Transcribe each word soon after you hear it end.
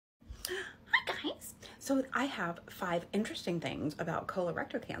So I have 5 interesting things about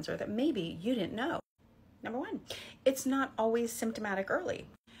colorectal cancer that maybe you didn't know. Number 1, it's not always symptomatic early.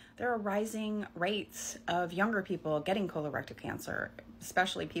 There are rising rates of younger people getting colorectal cancer,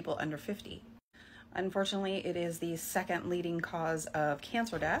 especially people under 50. Unfortunately, it is the second leading cause of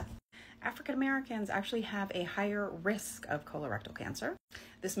cancer death. African Americans actually have a higher risk of colorectal cancer.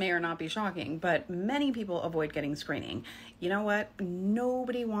 This may or not be shocking, but many people avoid getting screening. You know what?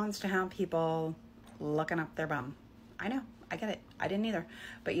 Nobody wants to have people looking up their bum. I know, I get it. I didn't either.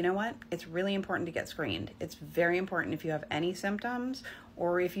 But you know what? It's really important to get screened. It's very important if you have any symptoms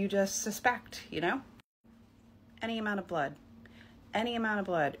or if you just suspect, any amount of blood. Any amount of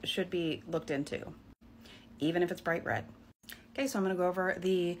blood should be looked into, even if it's bright red. Okay, so I'm going to go over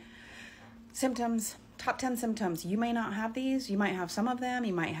the symptoms, top 10 symptoms. You may not have these. You might have some of them.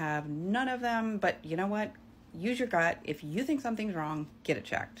 You might have none of them. But you know what? Use your gut. If you think something's wrong, get it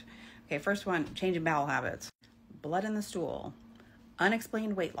checked. Okay, first one, change in bowel habits. Blood in the stool,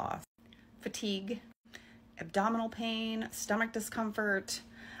 unexplained weight loss, fatigue, abdominal pain, stomach discomfort.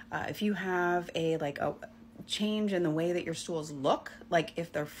 If you have a change in the way that your stools look, like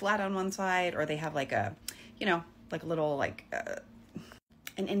if they're flat on one side or they have a little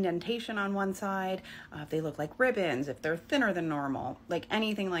an indentation on one side, if they look like ribbons, if they're thinner than normal, like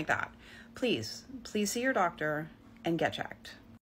anything like that, please see your doctor and get checked.